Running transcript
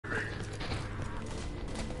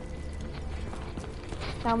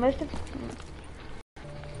Now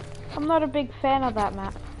I'm not a big fan of that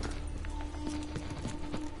map.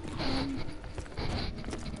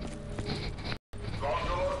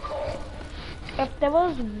 If there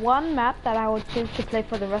was one map that I would choose to play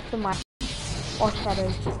for the rest of my or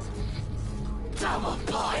Shadows. Double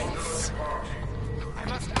points. I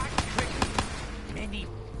must act quickly. Many.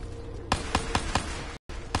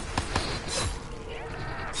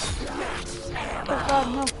 Oh God,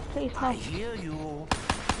 no! Please no. I hear you,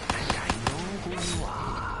 and I know who you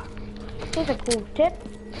are. Here's a cool tip.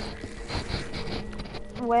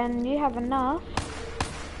 When you have enough,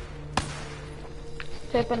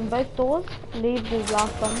 to open both doors, leave these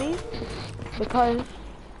last zombies, because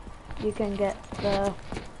you can get the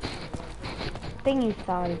thingy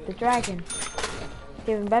started, the dragon. It's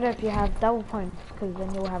even better if you have double points, because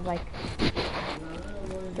then you'll have like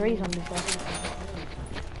 3 zombies left.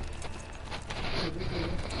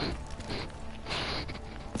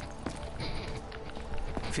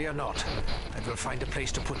 Fear not, I will find a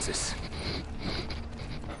place to put this.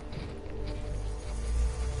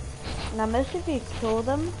 Now most of you kill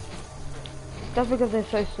them just because they're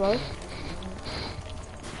so slow.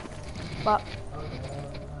 But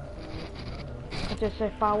if they're so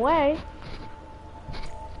far away,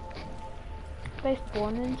 they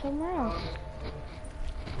spawn in somewhere else.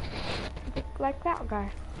 Like that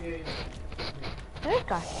guy. This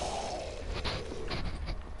guy.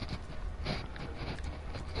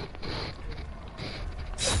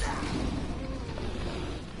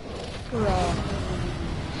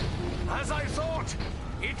 As I thought,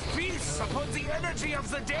 it feasts upon the energy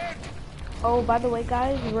of the dead. Oh, by the way,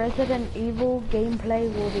 guys, Resident Evil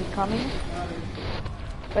gameplay will be coming.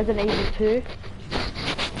 Resident Evil 2.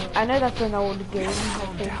 I know that's an old game. I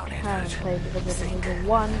think I haven't played Resident Evil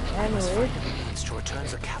 1 anyway. To return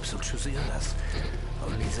the capsule to the Earth.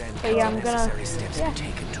 Only then But yeah, can I'm the gonna necessary steps be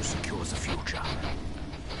taken to secure the future.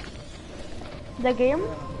 The game,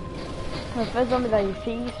 the first zombie that you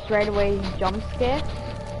see, straight away jump scare.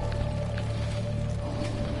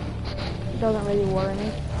 Doesn't really worry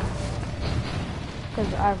me.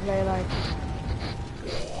 Because I play like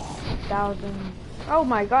 1,000. Oh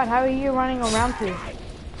my God, how are you running around to?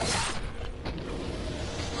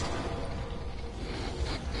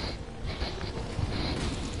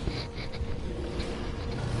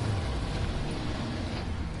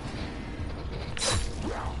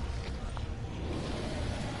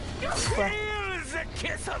 Here's the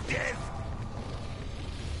kiss of death.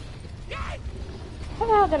 How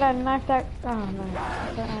the hell did I knife that? Oh no,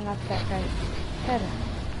 I don't know knife that guy. Get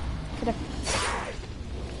up.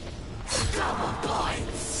 Double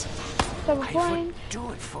points. Double I points. would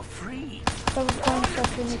do it for free. Double points,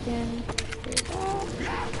 that's when you can do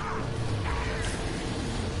that.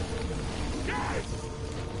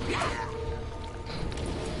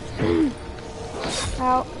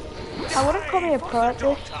 Now, I wouldn't call me a pro at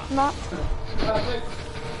this map,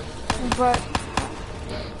 but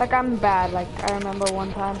like I'm bad. Like I remember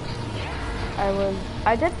one time I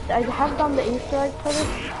have done the Easter egg for this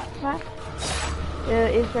map,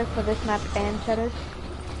 the Easter egg for this map and Shadows,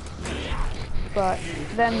 but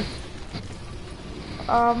then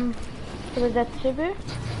for the Detsubu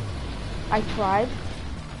I tried,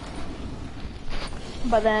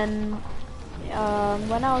 but then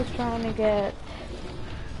when I was trying to get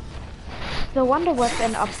the Wonder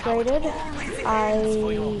Weapon upgraded,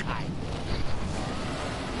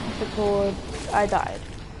 I died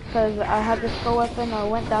because I had the Skull Weapon. I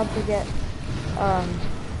went down to get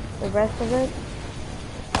the rest of it,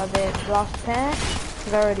 the last pack,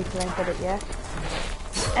 because I already planted it, yeah.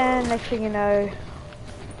 And next thing you know,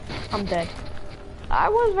 I'm dead. I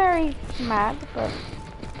was very mad, but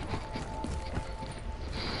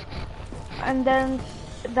and then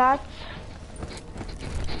that's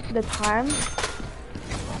the time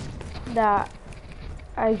that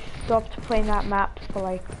I stopped playing that map for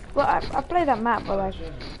like, well, I played that map, but like,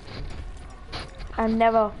 I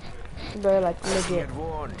never go like legit.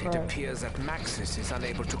 It appears that Maxis is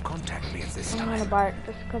unable to contact me at this time. I'm gonna buy it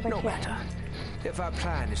just because I No can. matter. If our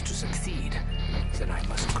plan is to succeed, then I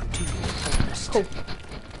must continue in earnest. Cool.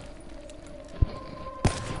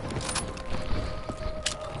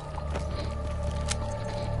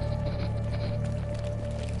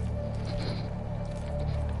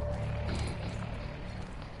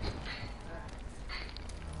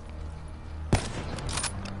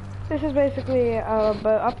 This is basically a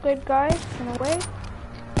boat upgrade guide in a way,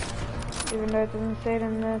 even though it doesn't say it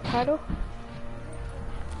in the title.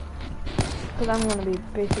 Because I'm going to be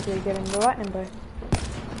basically getting the lightning bow.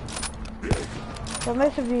 So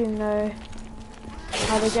most of you know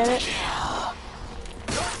how to get it.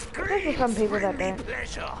 There's just some people that don't.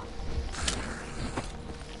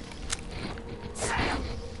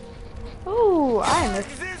 Ooh, I missed.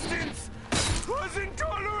 Resistance was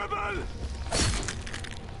intolerable.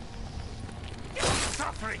 Your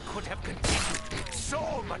suffering could have continued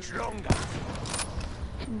so much longer.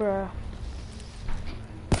 Bruh.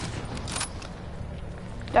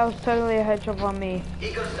 That was totally a headshot on me.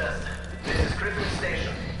 Eco test. This is Griffin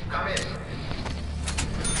Station. Come in.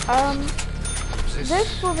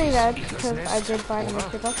 This will be bad because I did find a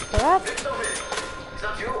mystery box, so that's It's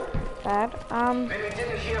not you. bad. When we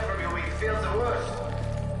didn't hear from you, we feel the worst.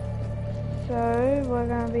 So we're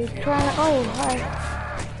gonna be trying to. Oh,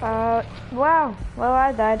 hi. Wow. Well,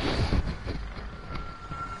 I died.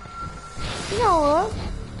 You know what?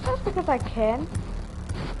 That's because I can.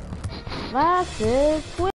 Massive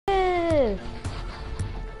twist.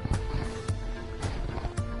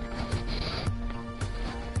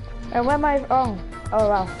 And when my oh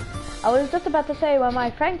wow, I was just about to say when my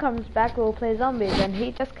friend comes back we'll play zombies, and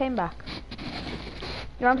he just came back.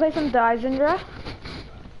 You wanna play some isendra?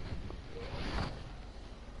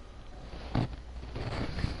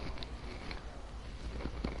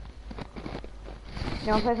 You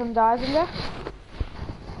wanna play some isendra?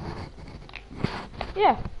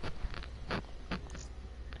 Yeah.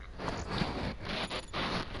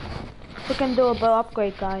 We can do a bow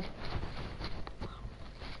upgrade guide.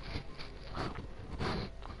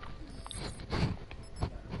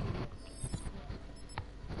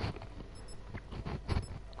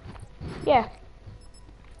 Yeah.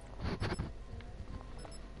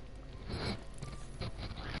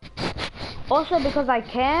 Also because I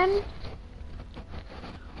can.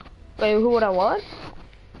 Wait, who would I want?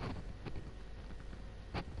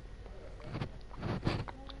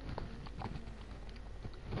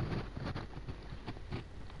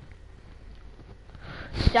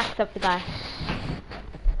 Jacked up the guy.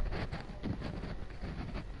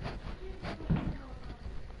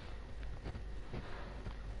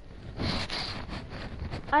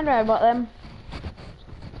 I know about them.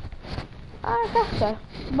 I guess so.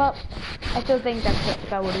 But I still think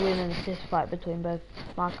Jacksepticeye would win in this fight between both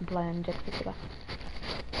Markiplier and Jacksepticeye.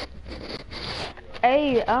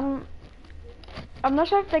 Hey, I'm not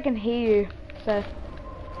sure if they can hear you, so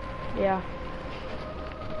yeah.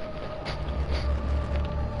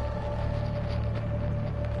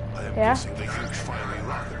 I am guessing the huge fiery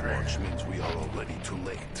rocket launch means we are already too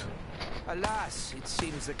late. Alas, it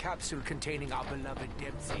seems the capsule containing our beloved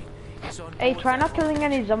Dempsey is on. Hey, try not killing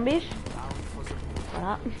any zombies. Why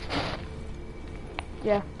not?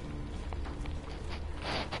 Yeah.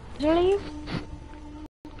 Usually,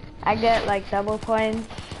 I get like double points,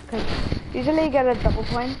 cause usually you get a double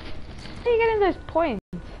point. How are you getting those points?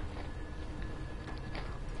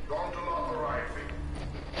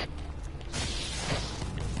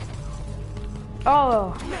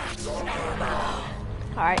 Oh.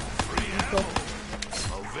 Alright. Cool.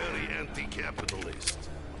 A very anti-capitalist.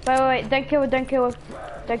 Wait, don't kill.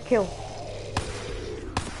 Don't kill.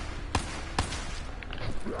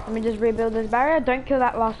 Let me just rebuild this barrier. Don't kill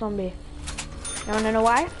that last zombie. You wanna know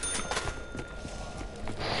why?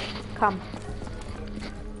 Come.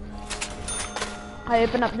 I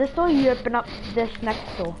open up this door, you open up this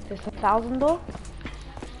next door. This 1,000 door.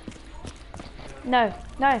 No.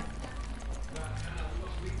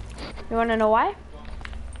 You wanna know why?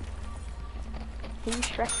 He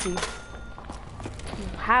Shrek you.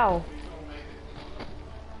 How?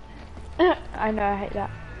 I know, I hate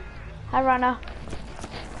that. Hi, Runner.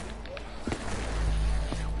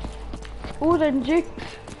 Ooh, then juke.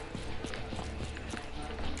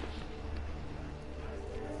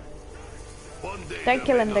 Don't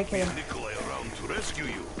kill him, don't kill him. Nikolai around to rescue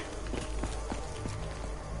you.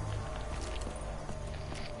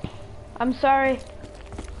 I'm sorry.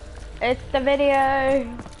 It's the video.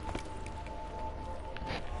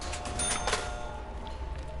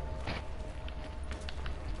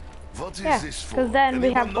 What is Yeah, this for? because then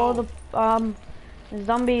we have Anyone all know? the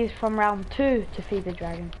zombies from round 2 to feed the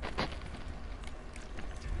dragon.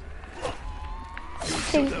 You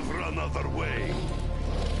should have run other way.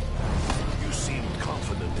 You seemed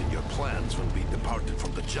confident in your plans when we departed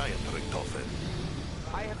from the giant Richtofen.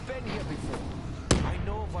 I have been here before. I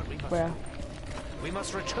know what we must do. We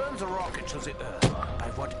must return the rocket to the Earth by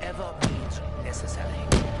whatever means necessary.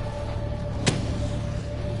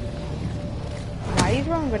 Why are you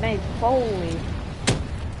throwing grenades? Holy.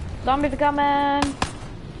 Zombies are coming.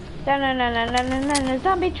 Da-na-na-na-na-na-na,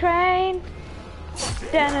 zombie train.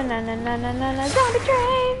 Da-na-na-na-na-na-na, zombie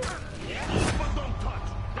train.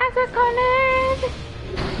 I got cornered.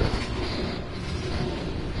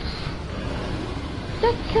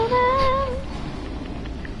 Just kill them.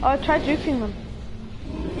 Oh, try juking them.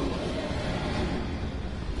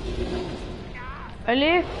 Only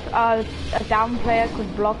if a down player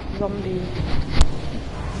could block zombies.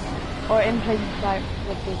 Or in plain sight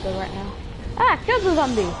would be good right now. Ah, kill the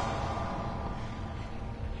zombie!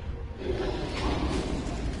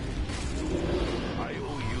 I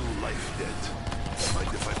owe you life debt. Mind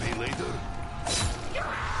if I pay later?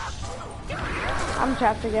 I'm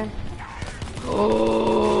trapped again.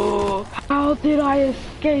 Oh, how did I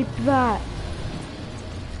escape that?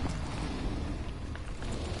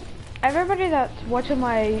 Everybody that's watching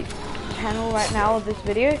my channel right now of this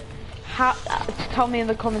video, tell me in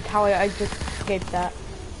the comments how I just escaped that.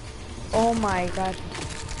 Oh my god.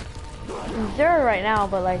 I'm 0 right now,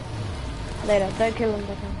 but like later. Don't kill him.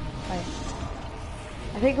 Wait.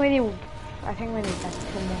 I think we need like 2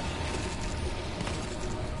 more.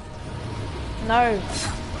 No.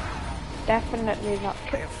 Definitely not.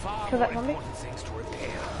 Kill that zombie.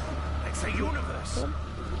 It's a universe.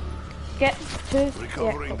 Get to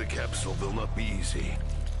Recovering the capsule will not be easy.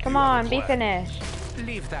 Come on, be finished.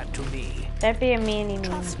 Leave that to me. Don't be a meanie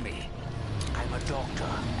Trust me. I'm a doctor.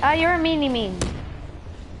 Oh, you're a meanie.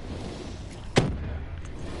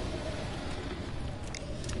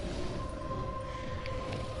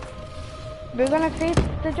 We're gonna feed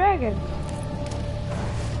the dragon.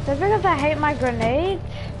 Just because I hate my grenades?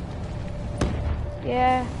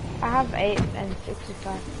 Yeah, I have 8 and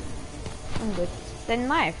 65. I'm good. Then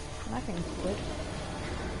knife. Nothing's good.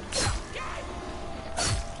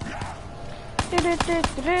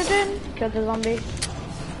 Kill the zombie.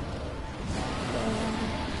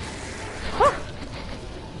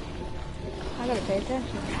 I gotta pay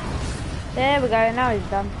attention. There we go, now he's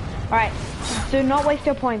done. Alright, do not waste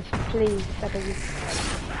your points, please. I beg you.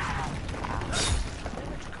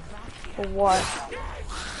 For what?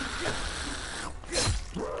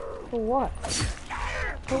 For what?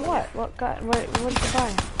 For what? What got? What's the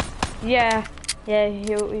buy? Yeah,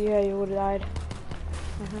 he would have died.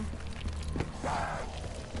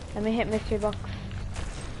 Let me hit mystery box.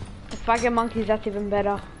 If I get monkeys, that's even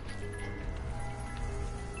better.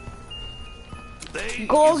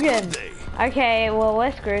 Gorgon. Okay, well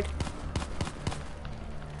we're screwed.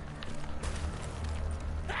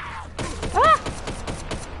 Ah!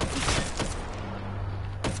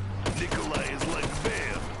 Nikolai is like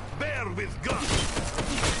bear with guns.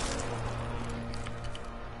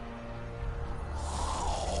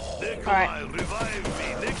 Alright.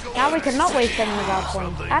 Now we cannot waste any of our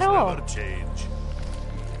points at all.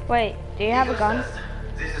 Wait, do you have a gun?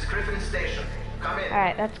 This is Griffin Station. Come in.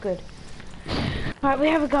 Alright, that's good. Alright, we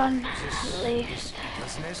have a gun, at least.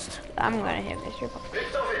 I'm gonna hit mystery box.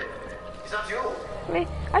 Is that you? Wait,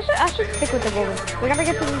 I should stick with the Gorgon. We gotta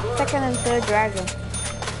get to the 2nd and 3rd dragon.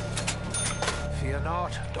 Fear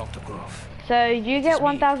not, Dr. Grove. So you get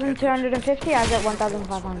 1,250, I get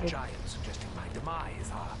 1,500. Giants suggesting my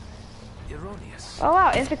demise are erroneous. Oh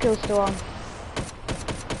wow, insta-kill's still on.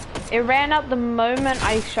 It ran up the moment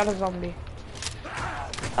I shot a zombie.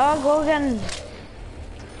 Oh, Gorgon!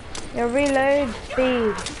 Your reload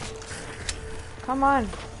speed. Come on.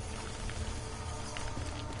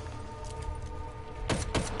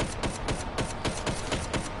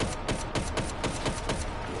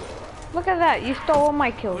 Look at that, you stole all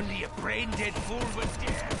my kills. Only a brain-dead fool would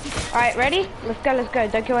dare. Alright, ready? Let's go.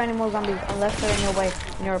 Don't kill any more zombies unless they're in your way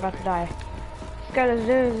and you're about to die.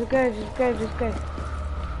 Let's go, just go.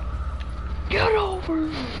 Get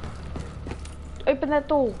over! Open that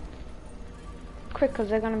door. Quick, because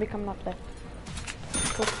they're going to be coming up there.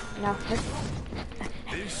 Cool. Now,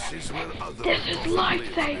 This is where other this is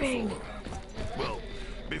life-saving! Well,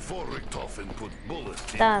 before Richtofen put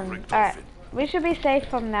bullets in Done. Richtofen. Alright, we should be safe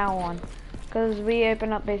from now on. Because we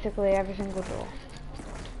open up basically every single door.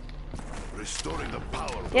 Restoring the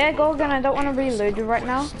power. Yeah, Gorgon, I don't want to reload you right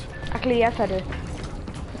now. Actually, yes, I do.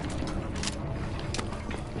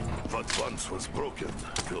 What once was broken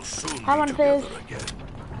will soon I be want together this. again.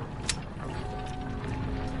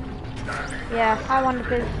 Yeah, I want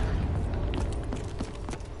this.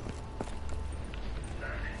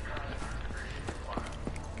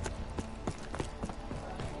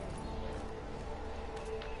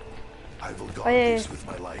 I will guard yeah. this with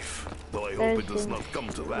my life, though I hope it does not come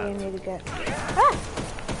to We that. need to get. Ah!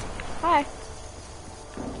 Hi.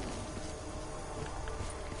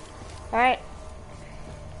 Alright.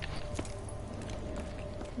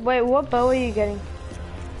 Wait, what bow are you getting?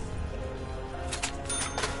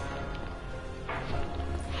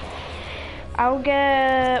 I'll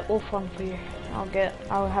get wolf one for you.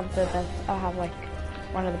 I'll have the best. I'll have like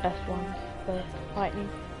one of the best ones for lightning.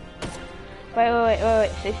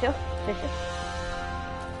 Wait. Stay still.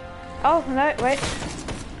 Oh no, wait.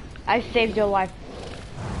 I saved your life.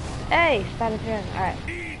 Hey, started turn. Alright.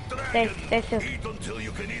 Stay still. Eat until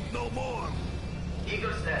you can eat no more.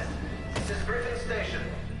 Eagle's Nest. This is Griffin Station.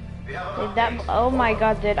 We have an Did that, update. oh my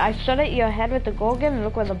god, dude. I shot at your head with the Gorgon and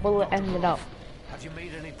look where the bullet ended up. Have you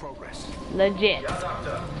made any progress? Legit. Yeah,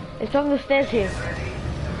 Doctor. It's on the stairs here. Ready.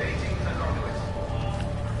 Awaiting the conduit.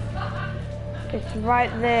 It's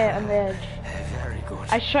right there on the edge. Very good.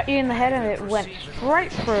 I shot you in the head and it went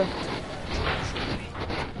straight through.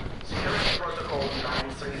 Security Protocol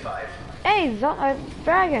 935. Hey,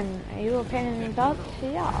 Dragon, are you a pain in the butt?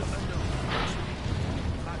 Yeah.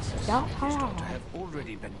 To have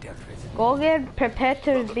already been dealt with. Gorgon, prepare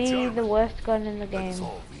to be the worst gun in the game.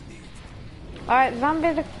 All we need. Alright,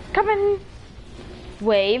 zombies are coming.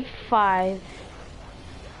 Wave 5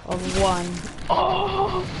 of 1.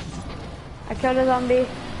 Oh! I killed a zombie.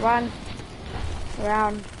 Run.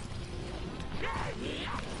 Around.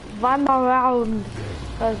 Run around.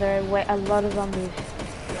 Because there are a lot of zombies.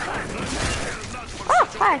 Oh,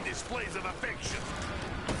 hi. Displays of affection.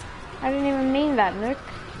 I didn't even mean that, Nick.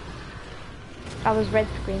 I was red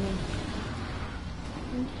screaming.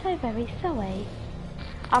 I'm so very sorry.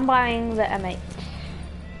 I'm buying the M8.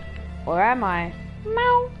 Or am I?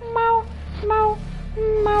 Meow, meow, meow,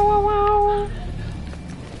 meow, meow.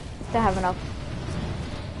 Don't have enough.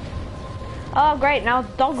 Oh great, now it's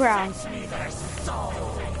dog round. If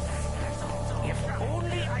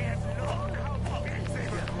only I had known how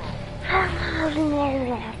to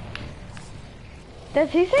get Does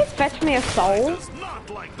he say fetch me a soul? Does not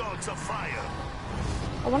like dogs of fire.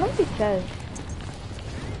 I wonder what he says.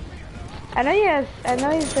 I know he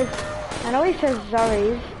says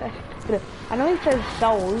Zoris. I know he says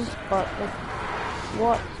souls, but like,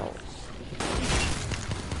 what souls?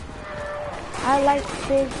 I like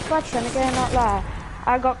big butts and again not lie.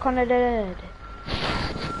 I got connected.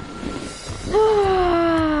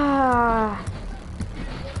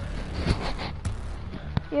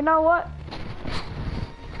 You know what?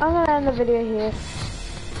 I'm gonna end the video here.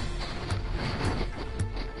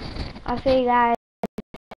 I'll see you guys.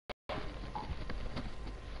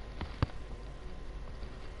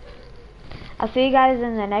 I'll see you guys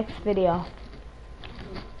in the next video.